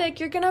magnetic,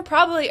 you're going to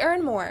probably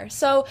earn more.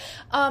 So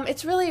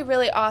it's really,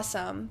 really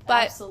awesome.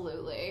 But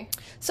absolutely.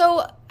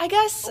 So I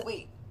guess... Oh,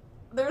 wait.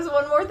 There's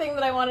one more thing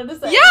that I wanted to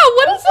say. Yeah,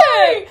 what is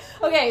it?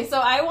 Okay, so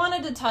I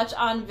wanted to touch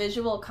on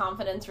visual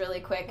confidence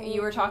really quick.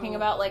 You were talking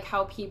about, like,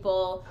 how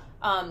people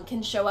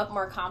can show up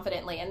more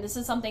confidently. And this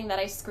is something that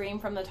I scream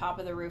from the top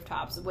of the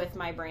rooftops with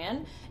my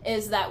brand,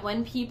 is that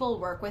when people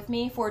work with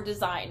me for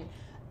design,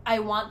 I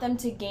want them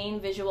to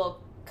gain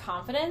visual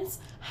confidence.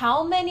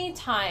 How many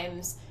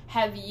times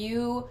have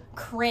you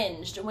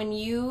cringed when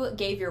you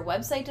gave your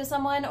website to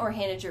someone, or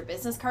handed your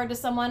business card to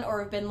someone, or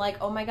have been like,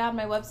 oh my god,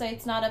 my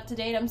website's not up to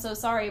date, I'm so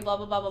sorry, blah,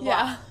 blah, blah, blah,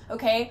 blah.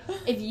 Okay?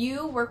 If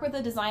you work with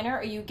a designer,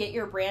 or you get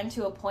your brand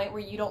to a point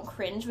where you don't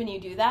cringe when you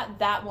do that,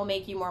 that will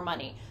make you more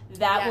money.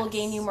 That will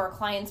gain you more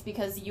clients,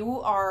 because you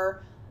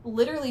are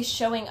literally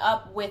showing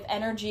up with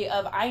energy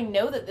of, I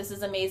know that this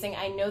is amazing,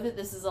 I know that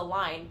this is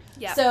aligned.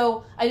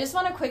 So I just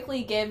want to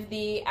quickly give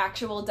the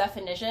actual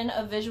definition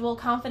of visual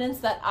confidence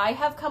that I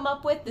have come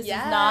up with. This is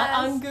not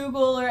on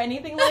Google or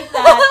anything like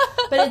that,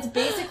 but it's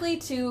basically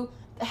to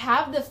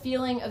have the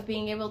feeling of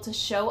being able to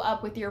show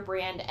up with your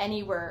brand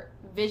anywhere.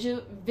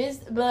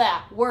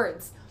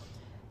 Words.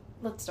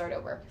 Let's start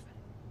over.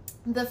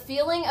 The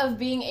feeling of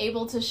being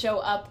able to show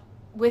up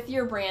with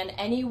your brand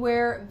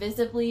anywhere,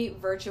 visibly,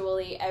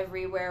 virtually,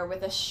 everywhere,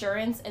 with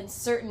assurance and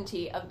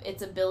certainty of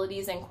its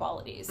abilities and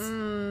qualities.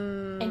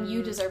 And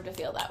you deserve to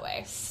feel that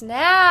way.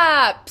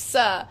 Snaps!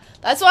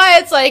 That's why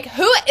it's like,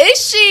 who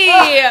is she?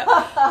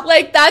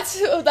 Like, that's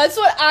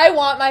what I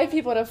want my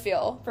people to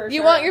feel. For sure.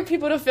 You want your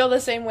people to feel the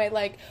same way.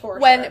 Like,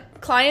 when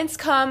clients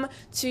come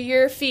to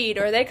your feed,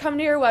 or they come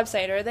to your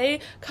website, or they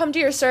come to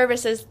your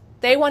services,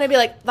 they want to be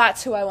like,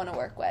 that's who I want to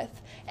work with.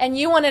 And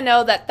you want to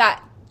know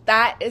that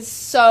is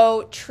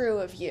so true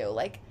of you.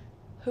 Like,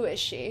 who is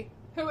she?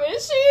 Who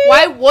is she?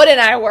 Why wouldn't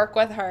I work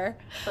with her?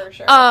 For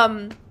sure.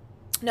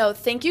 No,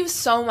 thank you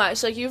so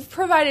much. Like, you've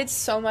provided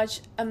so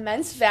much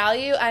immense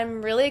value.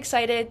 I'm really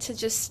excited to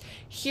just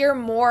hear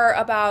more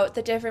about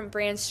the different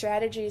brand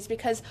strategies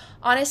because,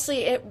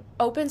 honestly, it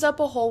opens up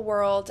a whole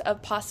world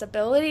of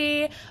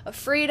possibility, of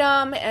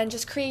freedom, and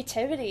just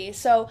creativity.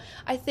 So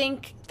I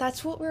think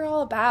that's what we're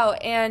all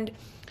about. And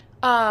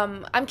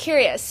I'm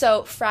curious.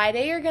 So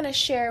Friday, you're going to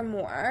share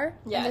more.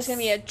 Yes. And there's going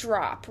to be a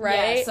drop,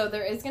 right? Yeah, so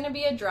there is going to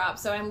be a drop.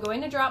 So I'm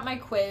going to drop my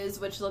quiz,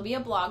 which there'll be a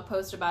blog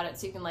post about it,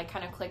 so you can, like,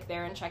 kind of click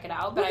there and check it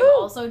out. But Woohoo!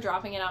 I'm also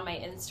dropping it on my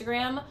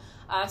Instagram.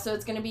 So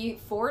it's going to be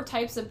 4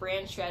 types of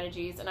brand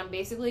strategies, and I'm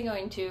basically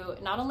going to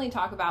not only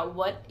talk about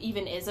what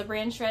even is a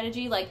brand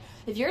strategy, like,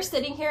 if you're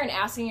sitting here and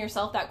asking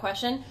yourself that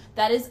question,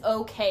 that is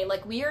okay.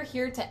 Like, we are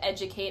here to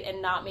educate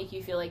and not make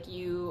you feel like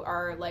you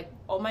are like,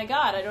 oh my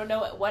god, I don't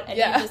know what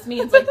any of this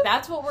means. Like,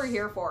 that's what we're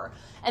here for.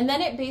 And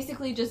then it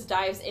basically just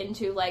dives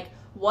into, like,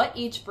 what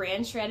each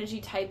brand strategy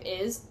type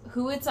is,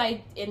 who it's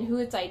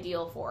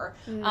ideal for.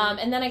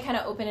 And then I kind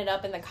of open it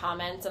up in the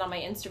comments and on my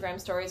Instagram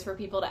stories for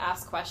people to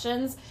ask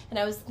questions. And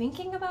I was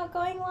thinking about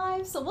going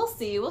live, so we'll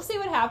see. We'll see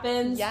what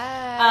happens.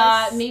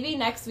 Yes. Maybe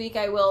next week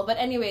I will. But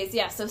anyways,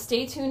 yeah, so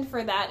stay tuned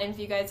for that. And if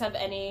you guys have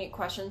any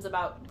questions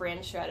about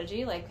brand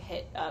strategy, like,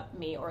 hit up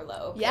me or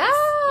Lo. Yeah.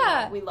 You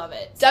know, we love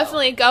it. So.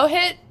 Definitely. Go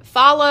hit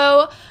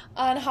follow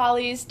on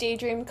Holly's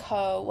Daydream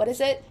Co. What is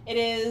it? It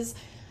is...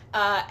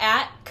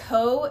 at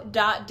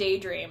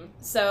co.daydream.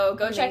 So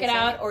go check it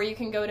out, or you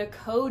can go to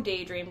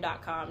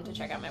codaydream.com to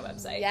check out my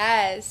website.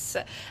 Yes.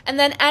 And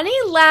then any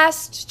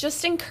last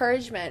just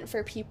encouragement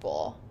for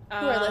people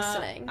who are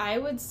listening? I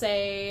would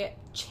say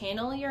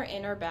channel your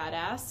inner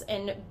badass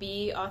and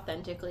be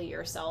authentically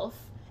yourself,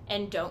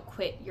 and don't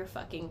quit your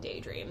fucking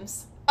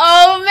daydreams.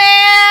 Oh,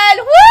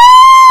 man!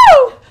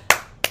 Woo!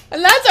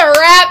 And that's a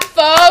wrap,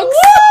 folks.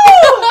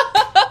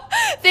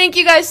 Thank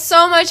you guys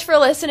so much for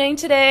listening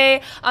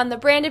today on the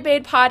Branded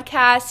Babe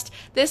podcast.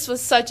 This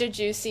was such a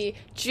juicy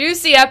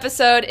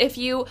episode. If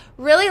you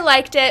really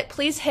liked it,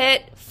 please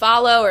hit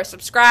follow or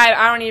subscribe.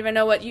 I don't even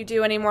know what you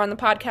do anymore on the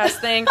podcast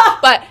thing,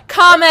 but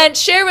comment,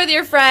 share with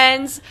your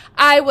friends.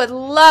 I would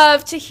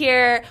love to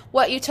hear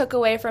what you took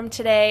away from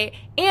today.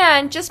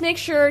 And just make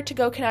sure to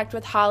go connect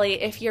with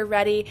Holly if you're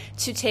ready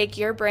to take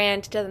your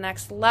brand to the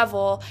next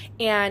level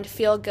and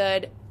feel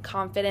good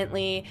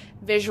confidently,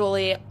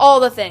 visually, all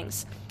the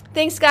things.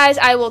 Thanks, guys.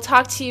 I will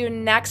talk to you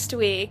next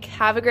week.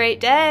 Have a great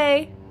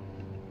day.